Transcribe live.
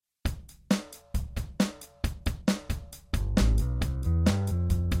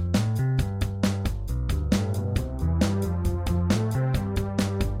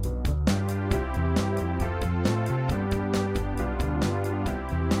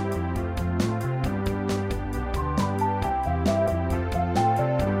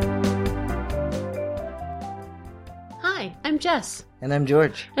Jess. And I'm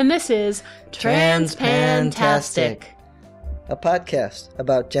George. And this is Transpantastic. A podcast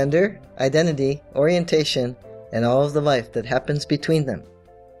about gender, identity, orientation, and all of the life that happens between them.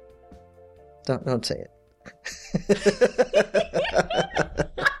 Don't say it.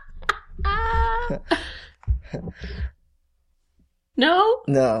 No?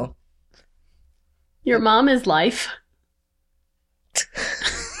 No. Your mom is life.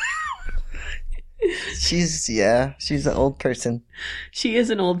 She's an old person. She is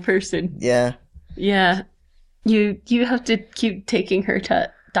an old person. Yeah. Yeah. You have to keep taking her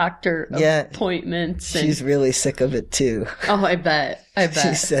to doctor appointments. She's really sick of it too. Oh, I bet.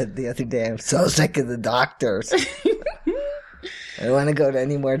 She said the other day, I'm so sick of the doctors. I don't want to go to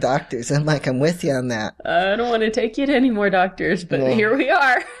any more doctors. I'm like, I'm with you on that. I don't want to take you to any more doctors, but Here we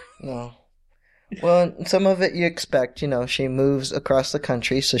are. No. Well, some of it you expect, she moves across the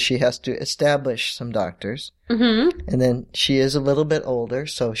country, so she has to establish some doctors. Mm-hmm. And then she is a little bit older,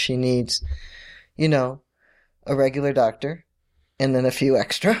 so she needs, a regular doctor and then a few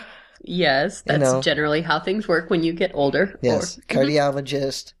extra. Yes, that's generally how things work when you get older. Yes,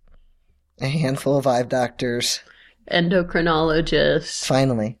 cardiologist, a handful of eye doctors. Endocrinologist.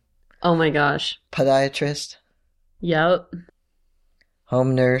 Finally. Oh my gosh. Podiatrist. Yep.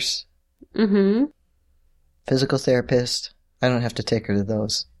 Home nurse. Mm-hmm. Physical therapist. I don't have to take her to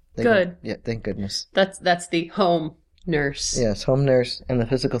those. Good. Yeah, thank goodness. That's the home nurse. Yes, home nurse and the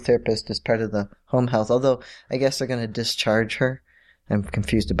physical therapist is part of the home health. Although, I guess they're going to discharge her. I'm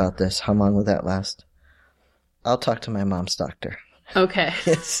confused about this. How long will that last? I'll talk to my mom's doctor. Okay.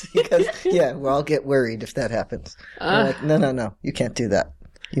 Yes, because, we'll all get worried if that happens. We're like, no, you can't do that.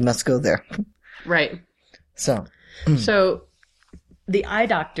 You must go there. Right. So, the eye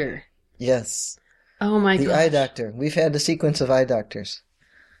doctor. Yes. Oh my god. The eye doctor. We've had a sequence of eye doctors.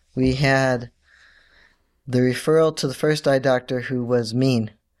 We had the referral to the first eye doctor who was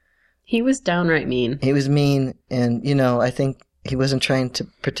mean. He was downright mean. He was mean, and, I think he wasn't trying to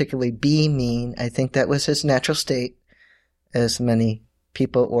particularly be mean. I think that was his natural state, as many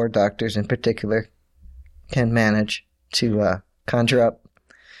people or doctors in particular can manage to conjure up.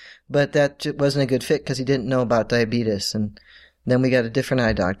 But that wasn't a good fit because he didn't know about diabetes. And then we got a different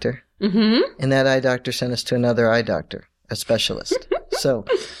eye doctor. Mm-hmm. And that eye doctor sent us to another eye doctor, a specialist. So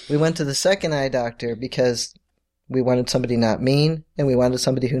we went to the second eye doctor because we wanted somebody not mean and we wanted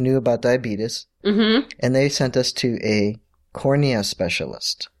somebody who knew about diabetes. Mm-hmm. And they sent us to a cornea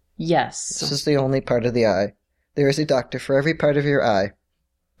specialist. Yes. This is the only part of the eye. There is a doctor for every part of your eye.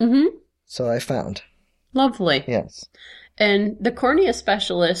 Mm-hmm. So I found. Lovely. Yes. And the cornea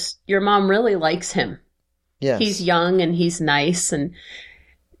specialist, your mom really likes him. Yes. He's young and he's nice, and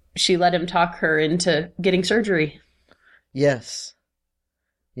she let him talk her into getting surgery. Yes.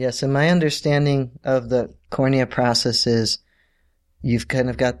 Yes, and my understanding of the cornea process is you've kind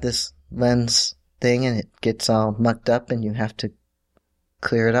of got this lens thing and it gets all mucked up and you have to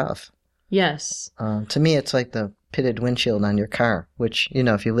clear it off. Yes. To me, it's like the pitted windshield on your car, which,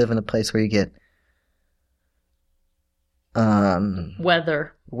 if you live in a place where you get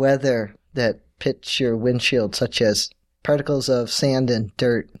weather that pits your windshield, such as particles of sand and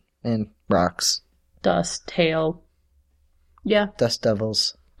dirt and rocks. Dust, hail. Yeah. Dust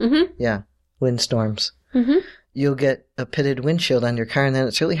devils. Mm-hmm. Yeah. Windstorms. Mm-hmm. You'll get a pitted windshield on your car, and then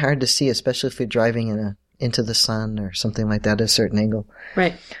it's really hard to see, especially if you're driving into the sun or something like that at a certain angle.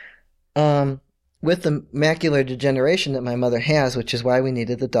 Right. With the macular degeneration that my mother has, which is why we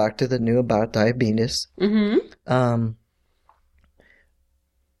needed the doctor that knew about diabetes,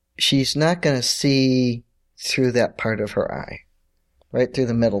 she's not going to see through that part of her eye. Right through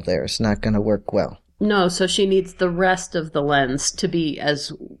the middle there. It's not going to work well. No, so she needs the rest of the lens to be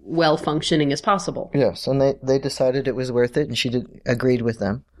as well-functioning as possible. Yes, and they decided it was worth it, and she agreed with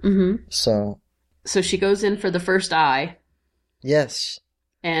them. Mm-hmm. So she goes in for the first eye. Yes.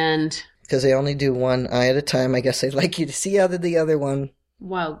 And because they only do one eye at a time, I guess they'd like you to see out of the other one.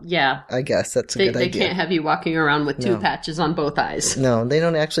 Well, yeah. I guess that's a good idea. They can't have you walking around with two patches on both eyes. No, they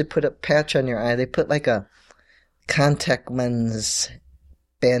don't actually put a patch on your eye. They put like a contact lens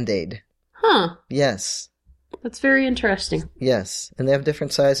Band-Aid. Huh. Yes. That's very interesting. Yes, and they have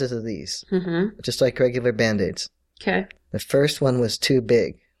different sizes of these, just like regular Band-Aids. Okay. The first one was too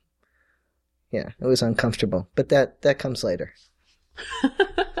big. Yeah, it was uncomfortable, but that comes later.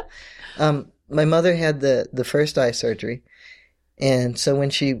 My mother had the first eye surgery, and so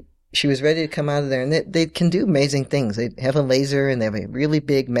when she was ready to come out of there, and they can do amazing things. They have a laser, and they have a really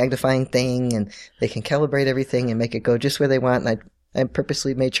big magnifying thing, and they can calibrate everything and make it go just where they want, and I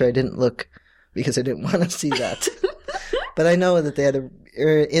purposely made sure I didn't look because I didn't want to see that. But I know that they had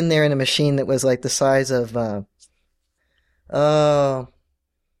in there in a machine that was like the size of oh,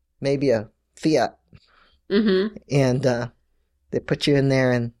 maybe a Fiat. Mm-hmm. And they put you in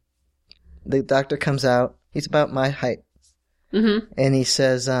there, and the doctor comes out. He's about my height. Mm-hmm. And he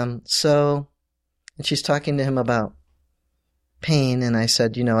says, and she's talking to him about pain, and I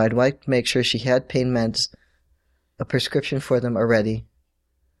said, I'd like to make sure she had pain meds, a prescription for them already,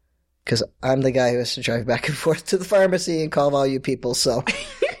 because I'm the guy who has to drive back and forth to the pharmacy and call all you people, so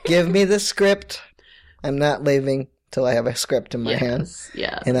give me the script. I'm not leaving till I have a script in my hand.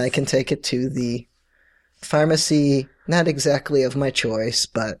 Yeah. And I can take it to the pharmacy, not exactly of my choice,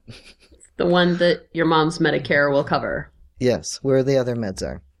 but... the one that your mom's Medicare will cover. Yes, where the other meds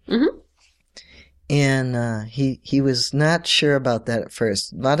are. Mm-hmm. And he was not sure about that at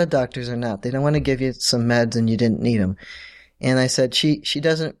first. A lot of doctors are not. They don't want to give you some meds and you didn't need them. And I said, she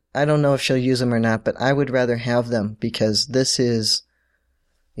doesn't, I don't know if she'll use them or not, but I would rather have them because this is,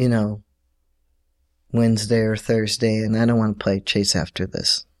 Wednesday or Thursday, and I don't want to play chase after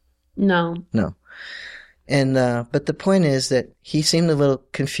this. No. And, but the point is that he seemed a little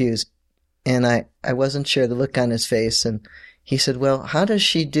confused, and I wasn't sure the look on his face, and he said, well, how does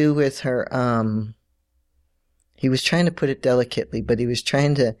she do with her, he was trying to put it delicately, but he was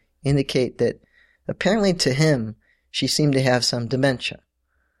trying to indicate that apparently to him, she seemed to have some dementia.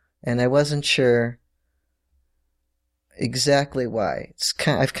 And I wasn't sure exactly why.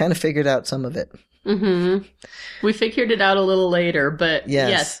 I've kind of figured out some of it. Mm-hmm. We figured it out a little later, but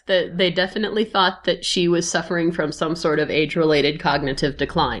yes, they definitely thought that she was suffering from some sort of age-related cognitive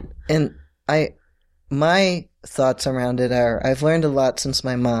decline. And my thoughts around it are, I've learned a lot since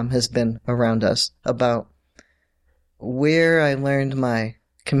my mom has been around us about where I learned my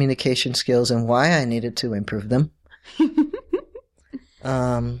communication skills and why I needed to improve them.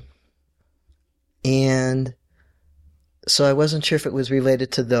 And so I wasn't sure if it was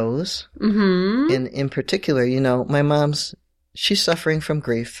related to those. Mm-hmm. And in particular, my she's suffering from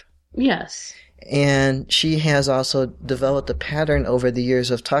grief. Yes. And she has also developed a pattern over the years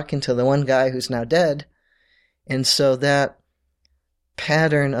of talking to the one guy who's now dead. And so that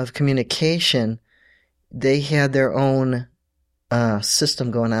pattern of communication, they had their own system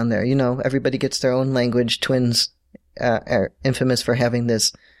going on there. Everybody gets their own language. Twins are infamous for having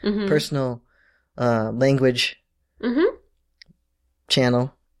this personal language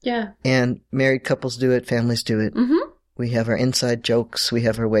channel. Yeah. And married couples do it, families do it. Mm-hmm. We have our inside jokes. We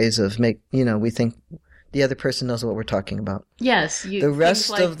have our ways of we think the other person knows what we're talking about. Yes. The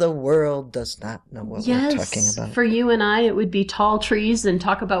rest of the world does not know what we're talking about. For you and I, it would be tall trees and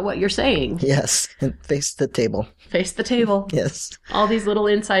talk about what you're saying. Yes. And face the table. Face the table. Yes. All these little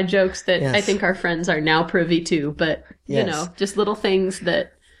inside jokes that I think our friends are now privy to, but, just little things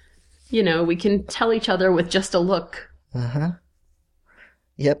that, we can tell each other with just a look. Uh-huh.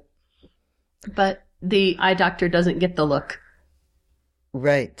 Yep. But the eye doctor doesn't get the look.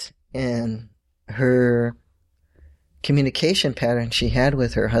 Right. And her communication pattern she had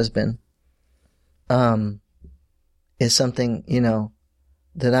with her husband is something,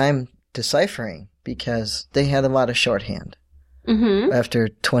 that I'm deciphering because they had a lot of shorthand. Mm-hmm. After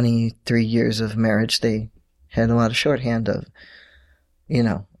 23 years of marriage, they had a lot of shorthand of,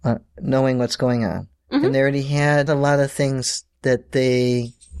 knowing what's going on. Mm-hmm. And they already had a lot of things that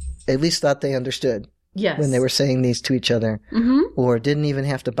they at least thought they understood. Yes. When they were saying these to each other, or didn't even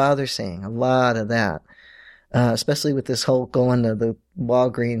have to bother saying. A lot of that, especially with this whole going to the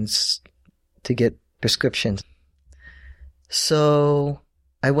Walgreens to get prescriptions. So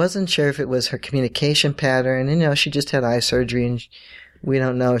I wasn't sure if it was her communication pattern. She just had eye surgery, and we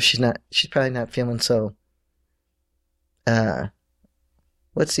don't know if she's probably not feeling so.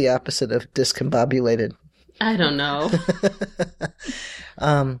 What's the opposite of discombobulated? I don't know.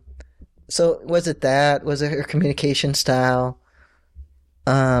 So was it that? Was it her communication style?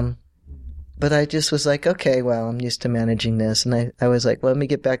 But I just was like, okay, well, I'm used to managing this. And I was like, well, let me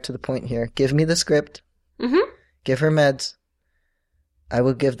get back to the point here. Give me the script. Mm-hmm. Give her meds. I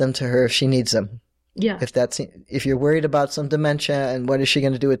will give them to her if she needs them. Yeah. If you're worried about some dementia and what is she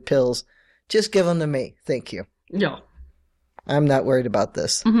going to do with pills, just give them to me. Thank you. Yeah. I'm not worried about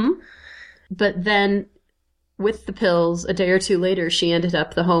this. Mm-hmm. But then with the pills, a day or two later, she ended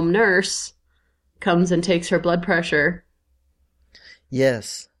up, the home nurse comes and takes her blood pressure.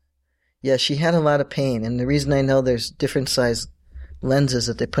 Yes. Yeah, she had a lot of pain. And the reason I know there's different size lenses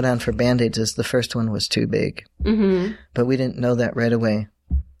that they put on for Band-Aids is the first one was too big. Mm-hmm. But we didn't know that right away.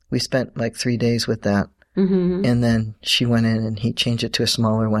 We spent like 3 days with that. Mm-hmm. And then she went in and he changed it to a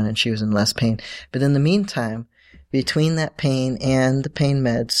smaller one and she was in less pain. But in the meantime, between that pain and the pain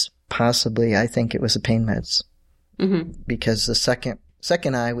meds, possibly, I think it was the pain meds. Mm-hmm. Because the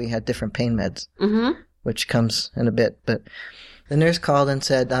second eye, we had different pain meds. Mm-hmm. which comes in a bit. But the nurse called and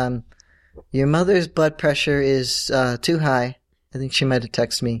said, your mother's blood pressure is too high. I think she might have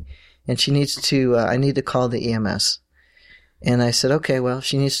texted me. And she needs to, I need to call the EMS. And I said, okay, well,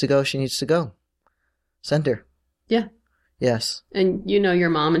 she needs to go. She needs to go. Send her. Yeah. Yes. And you know your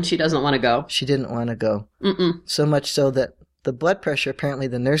mom and she doesn't want to go. She didn't want to go. So much so that the blood pressure apparently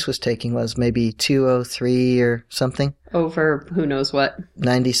the nurse was taking was maybe 203 or something. Over who knows what.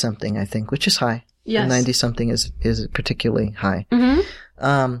 90 something, I think, which is high. Yes. 90 something is particularly high.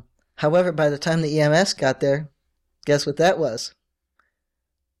 However, by the time the EMS got there, guess what that was?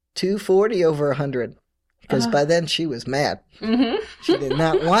 240 over 100. Because by then she was mad. She did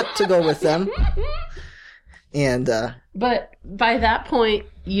not want to go with them. And but by that point,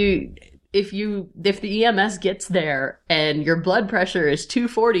 if the EMS gets there and your blood pressure is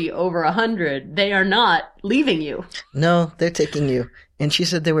 240 over 100, they are not leaving you. No, they're taking you. And she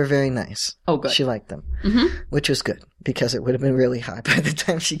said they were very nice. Oh, good. She liked them, which was good because it would have been really high by the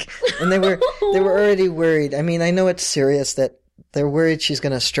time she. And they were already worried. I mean, I know it's serious that they're worried she's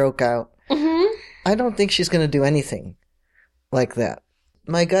going to stroke out. I don't think she's going to do anything like that.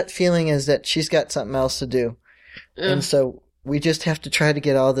 My gut feeling is that she's got something else to do. And so we just have to try to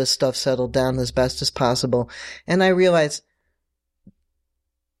get all this stuff settled down as best as possible. And I realize,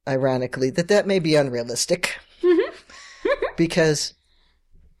 ironically, that may be unrealistic. Because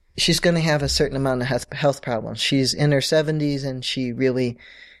she's going to have a certain amount of health problems. She's in her 70s and she really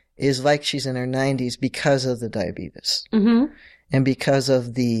is like she's in her 90s because of the diabetes. And because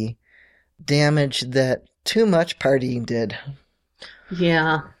of the damage that too much partying did.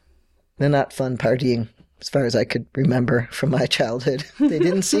 Yeah. They're not fun partying, as far as I could remember from my childhood. They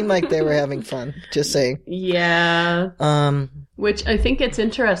didn't seem like they were having fun, just saying. Yeah. Which I think it's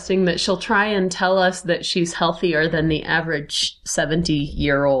interesting that she'll try and tell us that she's healthier than the average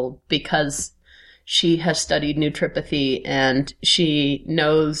 70-year-old because she has studied naturopathy and she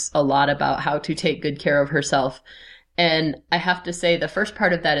knows a lot about how to take good care of herself. And I have to say the first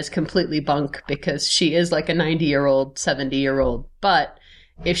part of that is completely bunk because she is like a 90-year-old, 70-year-old. But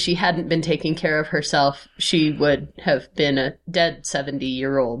if she hadn't been taking care of herself, she would have been a dead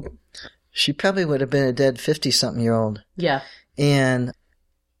 70-year-old. She probably would have been a dead 50-something-year-old. Yeah. And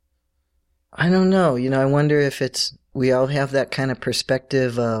I don't know. I wonder if we all have that kind of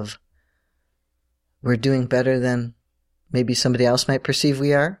perspective of we're doing better than maybe somebody else might perceive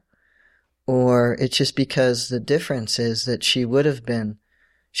we are. Or it's just because the difference is that she would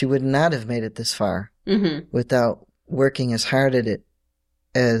not have made it this far without working as hard at it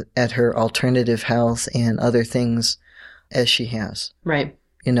at her alternative health and other things as she has. Right.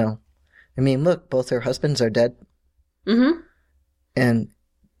 I mean, look, both her husbands are dead. And,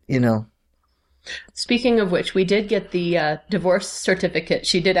 Speaking of which, we did get the divorce certificate.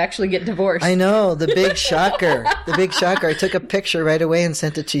 She did actually get divorced. I know, the big shocker. The big shocker. I took a picture right away and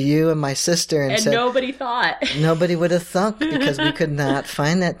sent it to you and my sister and said... nobody thought. Nobody would have thunk because we could not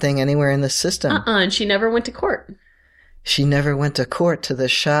find that thing anywhere in the system. And she never went to court. She never went to court, to the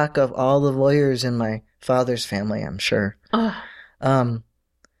shock of all the lawyers in my father's family, I'm sure. And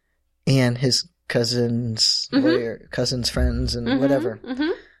his cousins, cousins' friends, and whatever.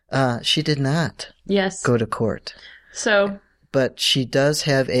 She did not go to court. But she does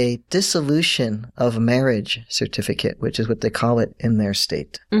have a dissolution of marriage certificate, which is what they call it in their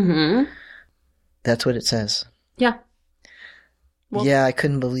state. That's what it says. Yeah. Well, yeah, I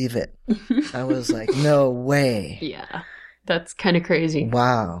couldn't believe it. I was like, no way. Yeah, that's kind of crazy.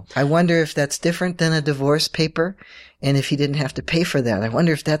 Wow. I wonder if that's different than a divorce paper and if he didn't have to pay for that. I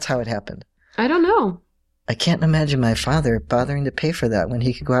wonder if that's how it happened. I don't know. I can't imagine my father bothering to pay for that when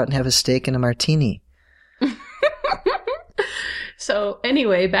he could go out and have a steak and a martini. So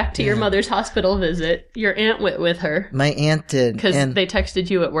anyway, back to your mother's hospital visit. Your aunt went with her. My aunt did. Because they texted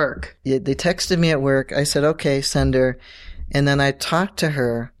you at work. Yeah, they texted me at work. I said, okay, send her. And then I talked to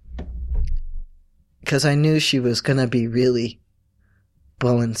her because I knew she was going to be really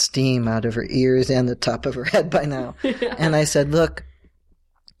blowing steam out of her ears and the top of her head by now. Yeah. And I said, look,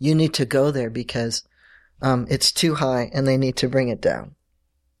 you need to go there because it's too high and they need to bring it down.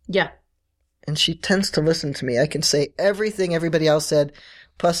 Yeah. And she tends to listen to me. I can say everything everybody else said,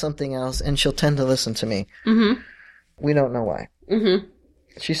 plus something else, and she'll tend to listen to me. We don't know why.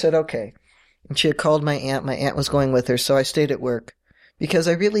 She said, okay. And she had called my aunt. My aunt was going with her, so I stayed at work because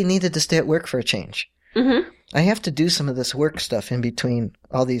I really needed to stay at work for a change. I have to do some of this work stuff in between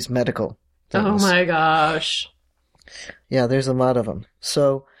all these medical things. Oh my gosh. Yeah, there's a lot of them.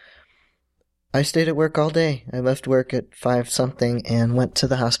 So I stayed at work all day. I left work at 5-something and went to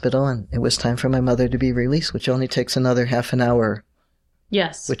the hospital, and it was time for my mother to be released, which only takes another half an hour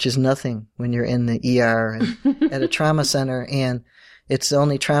Yes. Which is nothing when you're in the ER and at a trauma center, and it's the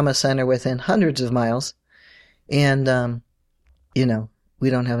only trauma center within hundreds of miles. And, we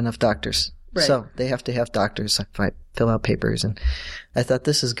don't have enough doctors. Right. So they have to have doctors fill out papers. And I thought,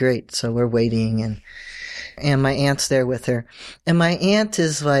 this is great. So we're waiting, and my aunt's there with her. And my aunt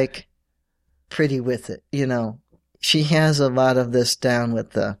is like pretty with it, She has a lot of this down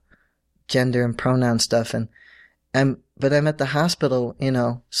with the gender and pronoun stuff. But I'm at the hospital,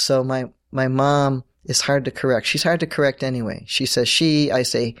 so my mom is hard to correct. She's hard to correct anyway. She says she, I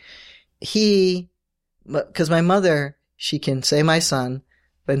say he, because my mother, she can say my son,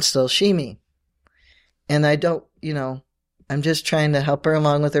 but still she, me. And I don't, I'm just trying to help her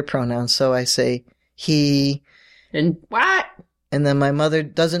along with her pronouns. So I say he. And what? And then my mother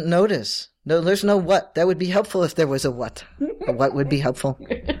doesn't notice. No, there's no what. That would be helpful if there was a what. A what would be helpful.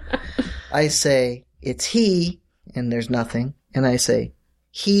 I say, it's he, and there's nothing. And I say,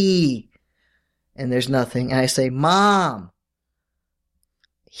 he, and there's nothing. And I say, Mom,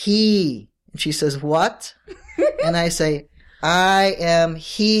 he. And she says, what? And I say, I am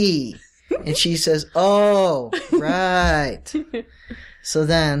he. And she says, oh, right. So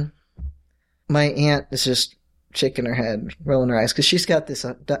then my aunt is just shaking her head, rolling her eyes, because she's got this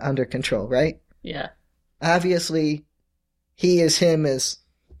under control, right? Yeah. Obviously, he is him is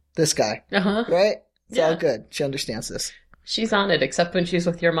this guy, right? It's all good. She understands this. She's on it, except when she's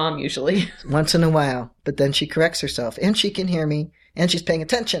with your mom, usually. Once in a while. But then she corrects herself, and she can hear me, and she's paying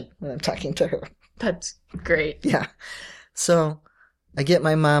attention when I'm talking to her. That's great. Yeah. So I get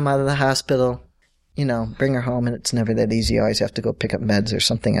my mom out of the hospital, bring her home, and it's never that easy. I always have to go pick up meds or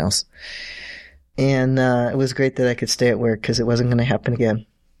something else. And it was great that I could stay at work because it wasn't going to happen again.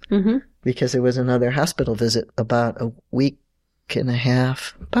 Mm-hmm. Because there was another hospital visit about a week and a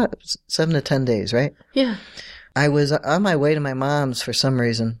half, about 7 to 10 days, right? Yeah. I was on my way to my mom's for some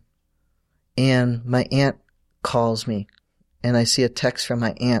reason, and my aunt calls me, and I see a text from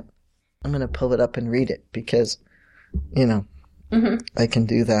my aunt. I'm going to pull it up and read it because, I can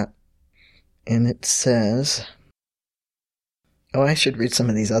do that. And it says, I should read some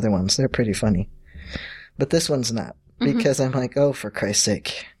of these other ones. They're pretty funny. But this one's not, because I'm like, oh, for Christ's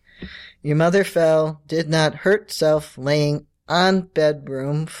sake. Your mother fell, did not hurt self laying on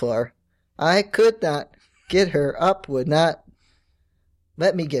bedroom floor. I could not get her up, would not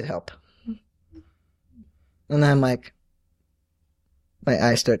let me get help. And I'm like, my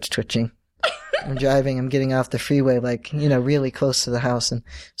eye starts twitching. I'm driving, I'm getting off the freeway, really close to the house. And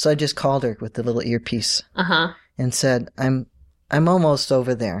so I just called her with the little earpiece and said, I'm almost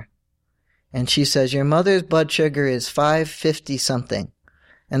over there. And she says, your mother's blood sugar is 550 something.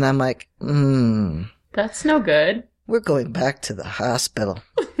 And I'm like, That's no good. We're going back to the hospital.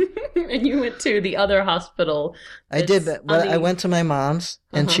 And you went to the other hospital. I did, but I went to my mom's,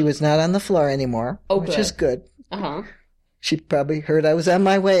 and she was not on the floor anymore, which is good. She probably heard I was on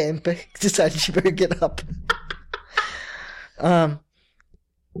my way and decided she better get up. And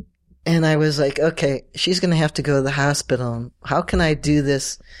I was like, okay, she's going to have to go to the hospital. How can I do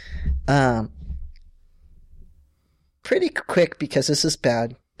this pretty quick, because this is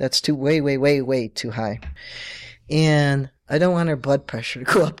bad. That's way too high. And I don't want her blood pressure to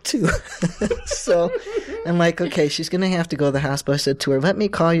go up too. So I'm like, okay, she's going to have to go to the hospital. I said to her, let me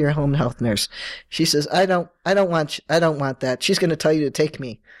call your home health nurse. She says, I don't want that. She's going to tell you to take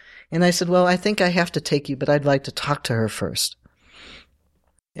me. And I said, well, I think I have to take you, but I'd like to talk to her first.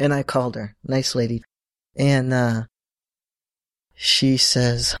 And I called her. Nice lady. And she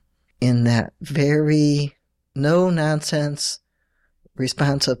says, in that very no nonsense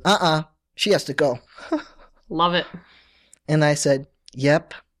response of, she has to go. Love it. And I said,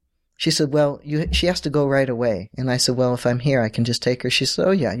 yep. She said, well, she has to go right away. And I said, well, if I'm here, I can just take her. She said,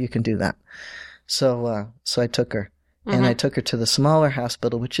 oh yeah, you can do that. So I took her. And I took her to the smaller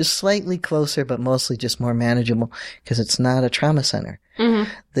hospital, which is slightly closer, but mostly just more manageable because it's not a trauma center.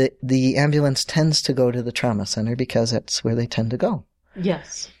 The ambulance tends to go to the trauma center because that's where they tend to go.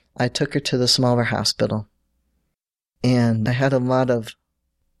 Yes. I took her to the smaller hospital, and I had a lot of,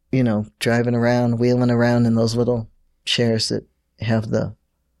 driving around, wheeling around in those little chairs that have the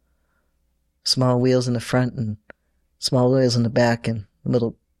small wheels in the front and small wheels in the back, and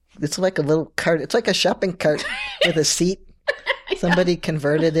it's like a little cart. It's like a shopping cart with a seat. Somebody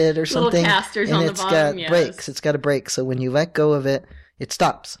converted it or something. Little casters and on the it's bottom, got brakes. It's got a brake. So when you let go of it, it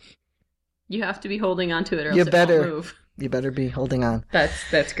stops. You have to be holding on to it or else it won't move. You better be holding on.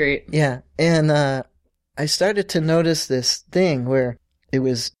 That's great. Yeah. And I started to notice this thing where it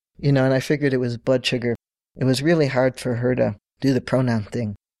was, and I figured it was blood sugar. It was really hard for her to do the pronoun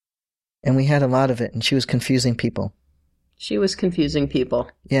thing. And we had a lot of it, and she was confusing people. She was confusing people.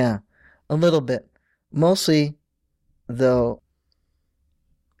 Yeah, a little bit. Mostly, though.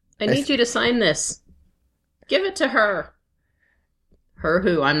 I need you to sign this. Give it to her. Her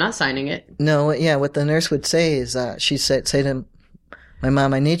who? I'm not signing it. No, yeah, what the nurse would say is, she'd say to my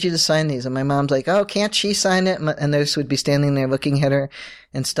mom, I need you to sign these. And my mom's like, oh, can't she sign it? And the nurse would be standing there looking at her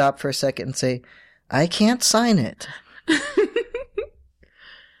and stop for a second and say, I can't sign it.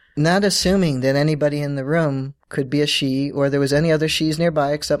 Not assuming that anybody in the room could be a she or there was any other she's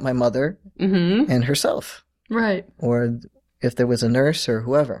nearby except my mother and herself. Right. Or if there was a nurse or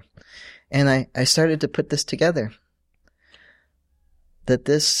whoever. And I started to put this together. That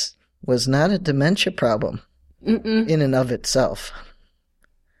this was not a dementia problem in and of itself.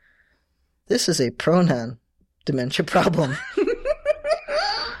 This is a pronoun dementia problem.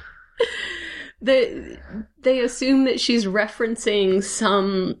 They assume that she's referencing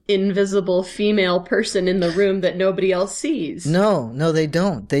some invisible female person in the room that nobody else sees. No, they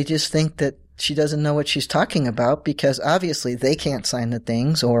don't. They just think that she doesn't know what she's talking about because obviously they can't sign the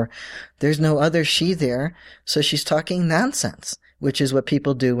things or there's no other she there, so she's talking nonsense, which is what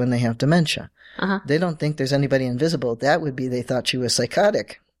people do when they have dementia. They don't think there's anybody invisible. That would be they thought she was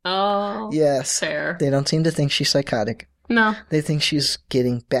psychotic. Oh, yes. Fair. They don't seem to think she's psychotic. No. They think she's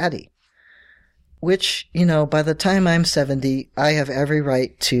getting batty. Which, by the time I'm 70, I have every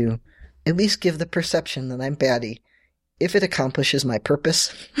right to at least give the perception that I'm batty if it accomplishes my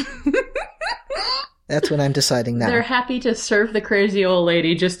purpose. That's what I'm deciding now. They're happy to serve the crazy old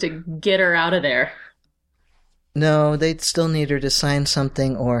lady just to get her out of there. No, they'd still need her to sign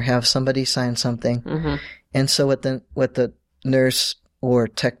something or have somebody sign something. And so what the nurse or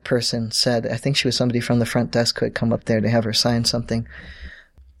tech person said, I think she was somebody from the front desk who had come up there to have her sign something,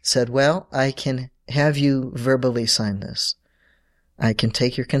 said, well, I can have you verbally sign this. I can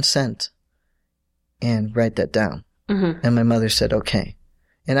take your consent and write that down. And my mother said, okay.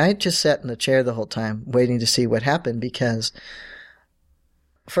 And I just sat in the chair the whole time waiting to see what happened because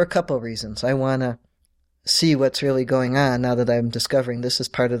for a couple of reasons. I want to see what's really going on now that I'm discovering this is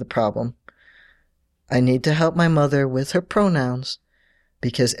part of the problem. I need to help my mother with her pronouns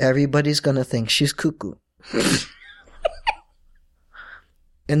because everybody's going to think she's cuckoo.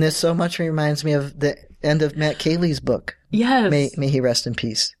 And this so much reminds me of the end of Matt Cayley's book. Yes. May he rest in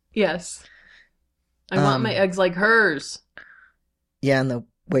peace. Yes. I want my eggs like hers. Yeah, and the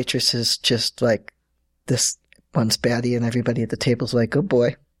waitress is just like, this one's baddie, and everybody at the table's like, oh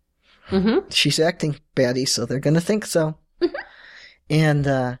boy. She's acting baddie, so they're going to think so. And,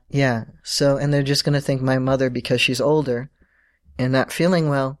 and they're just going to think my mother, because she's older and not feeling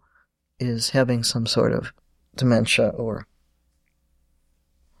well, is having some sort of dementia or...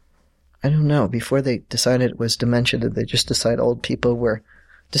 I don't know. Before they decided it was dementia, did they just decide old people were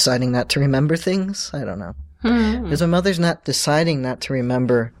deciding not to remember things? I don't know. Because my mother's not deciding not to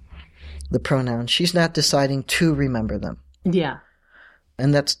remember the pronouns. She's not deciding to remember them. Yeah.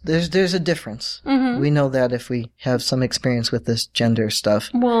 And there's a difference. We know that if we have some experience with this gender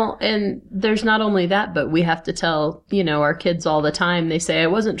stuff. Well, and there's not only that, but we have to tell, our kids all the time, they say, I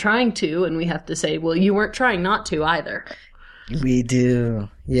wasn't trying to, and we have to say, well, you weren't trying not to either. We do.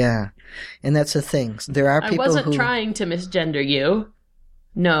 Yeah. And that's the thing. There are people who... I wasn't trying to misgender you.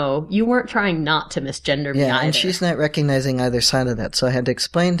 No, you weren't trying not to misgender me either. Yeah, and she's not recognizing either side of that. So I had to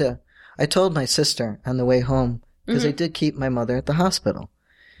explain I told my sister on the way home, because they did keep my mother at the hospital.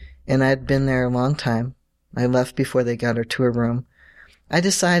 And I had been there a long time. I left before they got her to her room. I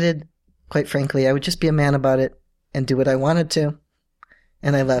decided, quite frankly, I would just be a man about it and do what I wanted to.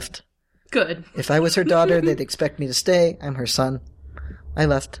 And I left. Good. If I was her daughter, they'd expect me to stay. I'm her son. I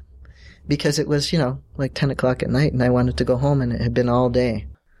left. Because it was, like 10 o'clock at night, and I wanted to go home, and it had been all day.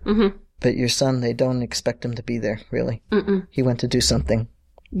 But your son, they don't expect him to be there, really. He went to do something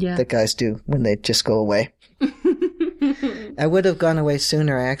that guys do when they just go away. I would have gone away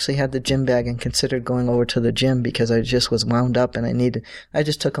sooner. I actually had the gym bag and considered going over to the gym because I just was wound up, and I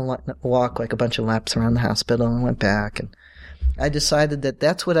just took a walk, like a bunch of laps around the hospital, and went back. And I decided that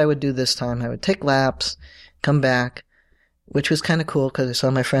that's what I would do this time. I would take laps, come back, which was kind of cool because I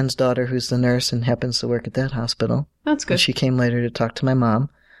saw my friend's daughter, who's the nurse and happens to work at that hospital. That's good. And she came later to talk to my mom.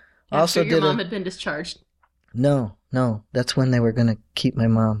 After your mom had been discharged? No. That's when they were going to keep my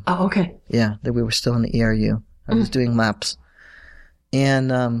mom. Oh, okay. Yeah, that we were still in the ERU. I was doing laps.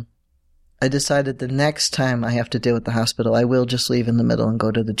 And I decided the next time I have to deal with the hospital, I will just leave in the middle and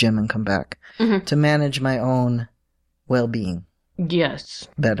go to the gym and come back to manage my own well-being. Yes.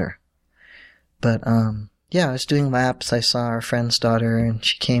 Better. But, I was doing laps. I saw our friend's daughter, and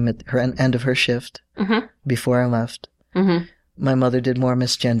she came at her end of her shift before I left. My mother did more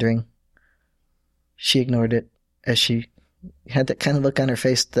misgendering. She ignored it, as she had that kind of look on her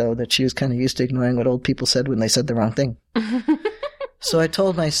face, though, that she was kind of used to ignoring what old people said when they said the wrong thing. So I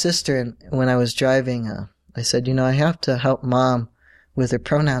told my sister, and when I was driving, I said, I have to help Mom with her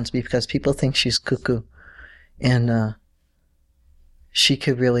pronouns because people think she's cuckoo. And she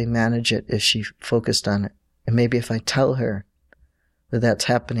could really manage it if she focused on it. And maybe if I tell her that that's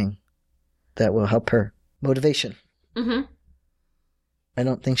happening, that will help her. Motivation. Mm-hmm. I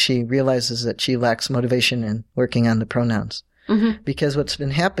don't think she realizes that she lacks motivation in working on the pronouns. Mm-hmm. Because what's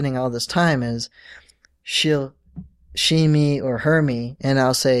been happening all this time is she'll she, me, or her, me, and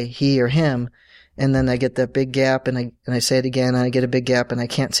I'll say he or him, and then I get that big gap, and I say it again, and I get a big gap, and I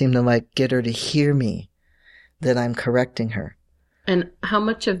can't seem to get her to hear me that I'm correcting her. And how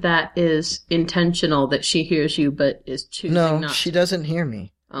much of that is intentional that she hears you but is choosing not to? No, she doesn't hear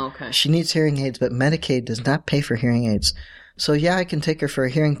me. Oh, okay. She needs hearing aids, but Medicaid does not pay for hearing aids. So yeah, I can take her for a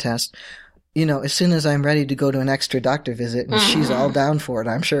hearing test, as soon as I'm ready to go to an extra doctor visit, and she's all down for it,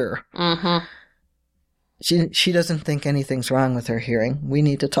 I'm sure. Mm-hmm. She doesn't think anything's wrong with her hearing. We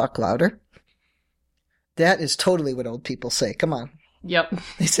need to talk louder. That is totally what old people say. Come on. Yep.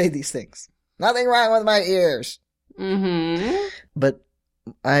 They say these things. Nothing wrong with my ears. Mm-hmm. But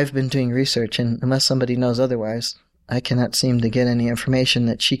I've been doing research, and unless somebody knows otherwise, I cannot seem to get any information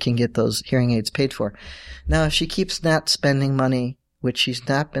that she can get those hearing aids paid for. Now, if she keeps not spending money, which she's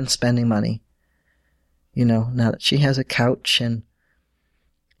not been spending money, now that she has a couch and,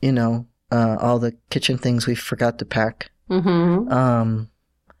 all the kitchen things we forgot to pack,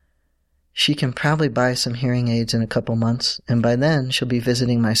 she can probably buy some hearing aids in a couple months, and by then she'll be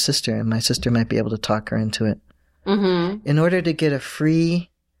visiting my sister, and my sister might be able to talk her into it. Mm-hmm. In order to get a free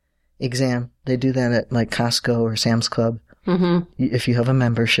exam, they do that at Costco or Sam's Club, if you have a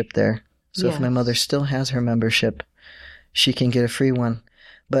membership there. So yes. If my mother still has her membership, she can get a free one.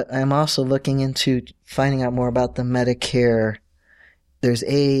 But I'm also looking into finding out more about the Medicare. There's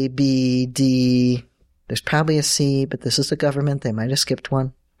A, B, D. There's probably a C, but this is the government. They might have skipped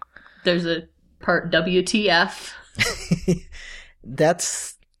one. There's a part WTF.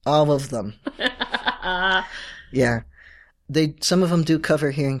 That's all of them. Yeah. Some of them do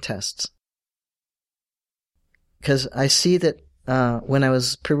cover hearing tests. Because I see that when I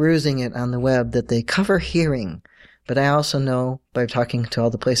was perusing it on the web that they cover hearing, but I also know by talking to all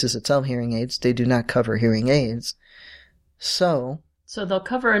the places that sell hearing aids, they do not cover hearing aids. So they'll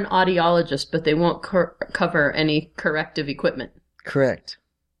cover an audiologist, but they won't cover any corrective equipment. Correct.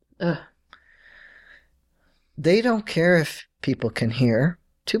 Ugh. They don't care if people can hear.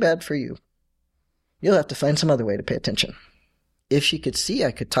 Too bad for you. You'll have to find some other way to pay attention. If she could see,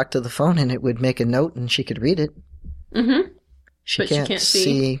 I could talk to the phone and it would make a note and she could read it. Mm-hmm. She can't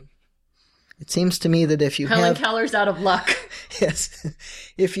see. It seems to me that if you Helen Keller's out of luck. Yes.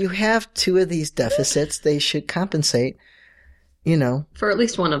 If you have two of these deficits, they should compensate, For at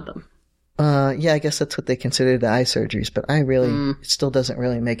least one of them. Yeah, I guess that's what they consider the eye surgeries, but it still doesn't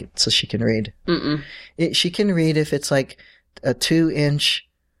really make it so she can read. Mm-mm. She can read if it's a 2-inch,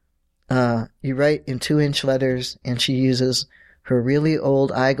 you write in 2-inch letters, and she uses her really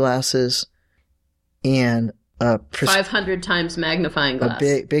old eyeglasses and 500 times magnifying glass.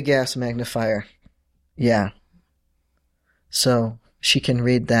 A big ass magnifier. Yeah. So she can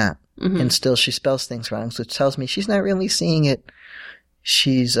read that. Mm-hmm. And still she spells things wrong, which tells me she's not really seeing it.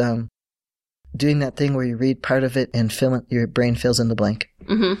 She's doing that thing where you read part of it and your brain fills in the blank.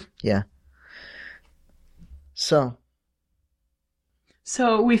 Mm-hmm. Yeah. So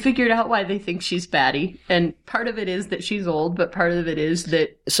we figured out why they think she's batty, and part of it is that she's old, but part of it is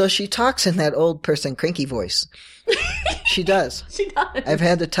that... So she talks in that old person cranky voice. She does. She does. I've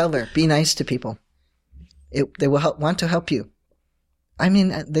had to tell her, be nice to people. They will want to help you. I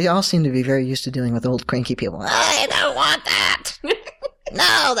mean, they all seem to be very used to dealing with old cranky people. I don't want that.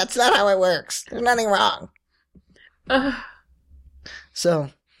 No, that's not how it works. There's nothing wrong. So,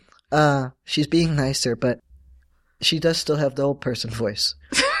 she's being nicer, but she does still have the old person voice.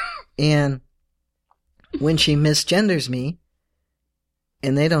 And when she misgenders me,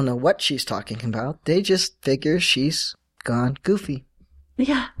 and they don't know what she's talking about, they just figure she's gone goofy.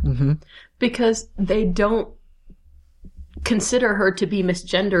 Yeah. Mm-hmm. Because they don't consider her to be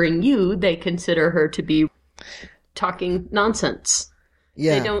misgendering you. They consider her to be talking nonsense.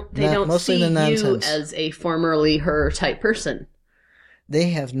 Yeah. They don't see you as a formerly her type person. They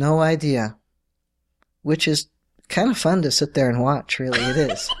have no idea, which is kind of fun to sit there and watch, really.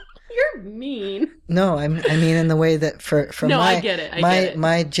 It is. You're mean. No, I mean in the way that for no, my, I get it.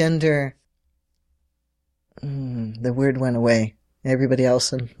 My gender, the word went away. Everybody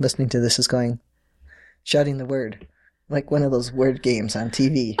else listening to this is shouting the word, like one of those word games on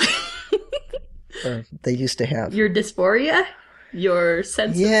TV. they used to have. Your dysphoria? Your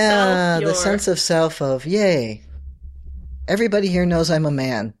sense of self? Yeah, the sense of self of, yay. Everybody here knows I'm a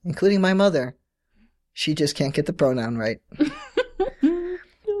man, including my mother. She just can't get the pronoun right.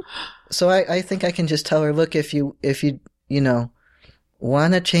 So I think I can just tell her, look, if you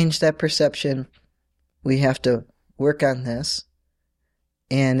want to change that perception, we have to work on this.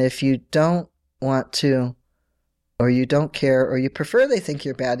 And if you don't want to, or you don't care, or you prefer they think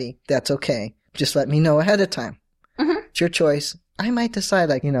you're batty, that's okay. Just let me know ahead of time. Mm-hmm. It's your choice. I might decide,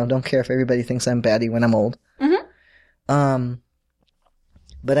 don't care if everybody thinks I'm batty when I'm old. Mm-hmm.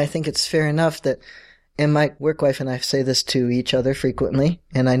 But I think it's fair enough that, and my work wife and I say this to each other frequently,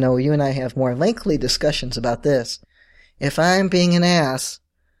 and I know you and I have more lengthy discussions about this. If I'm being an ass,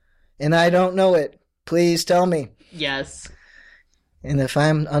 and I don't know it, please tell me. Yes. And if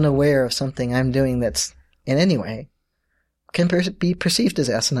I'm unaware of something I'm doing that's, in any way, can be perceived as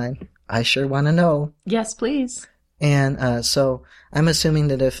asinine, I sure want to know. Yes, please. And so I'm assuming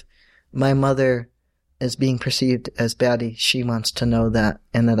that if my mother is being perceived as batty, she wants to know that,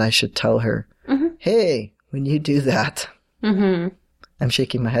 and that I should tell her, mm-hmm. Hey, when you do that. Mm-hmm. I'm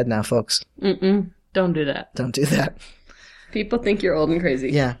shaking my head now, folks. Don't do that. Don't do that. People think you're old and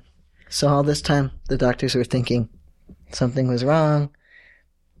crazy. Yeah. So all this time, the doctors were thinking something was wrong.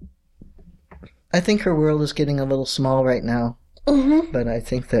 I think her world is getting a little small right now. Mm-hmm. But I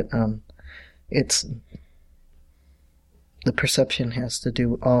think that it's... The perception has to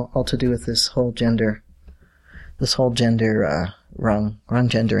do all to do with this whole gender wrong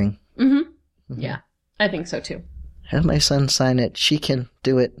gendering. Mm-hmm. Mm-hmm. Yeah, I think so too. Have my son sign it. She can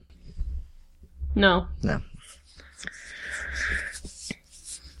do it. No,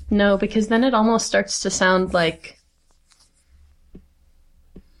 because then it almost starts to sound like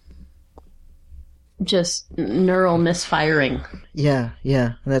just neural misfiring. Yeah,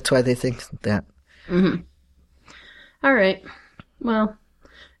 and that's why they think that. Mm-hmm. All right. Well,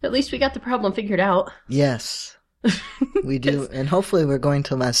 at least we got the problem figured out. Yes, we do. And hopefully we're going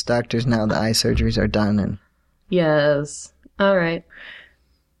to less doctors now the eye surgeries are done. And yes. All right.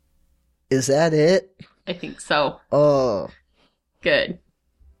 Is that it? I think so. Oh. Good.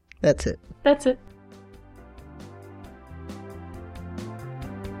 That's it. That's it.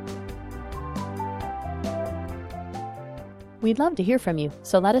 We'd love to hear from you,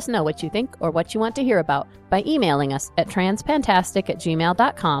 so let us know what you think or what you want to hear about by emailing us at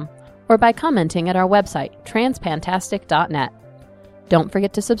transpantastic@gmail.com or by commenting at our website, transpantastic.net. Don't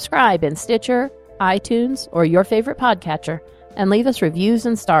forget to subscribe in Stitcher, iTunes, or your favorite podcatcher, and leave us reviews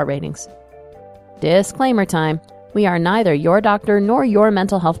and star ratings. Disclaimer time. We are neither your doctor nor your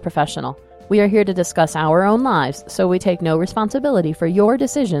mental health professional. We are here to discuss our own lives, so we take no responsibility for your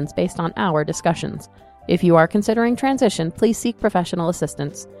decisions based on our discussions. If you are considering transition, please seek professional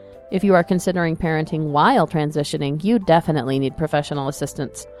assistance. If you are considering parenting while transitioning, you definitely need professional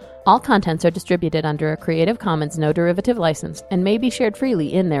assistance. All contents are distributed under a Creative Commons no derivative license and may be shared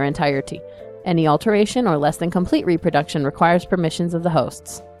freely in their entirety. Any alteration or less than complete reproduction requires permissions of the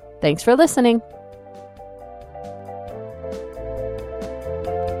hosts. Thanks for listening!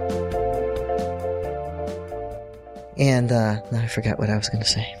 And now I forgot what I was going to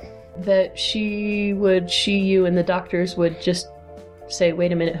say. That you and the doctors would just say,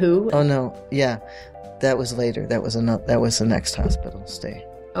 wait a minute, who? Oh, no. Yeah. That was later. That was the next hospital stay.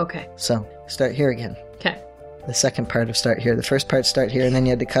 Okay. So, start here again. Okay. The second part of start here. The first part start here, and then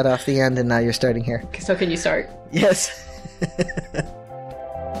you had to cut off the end, and now you're starting here. So can you start? Yes.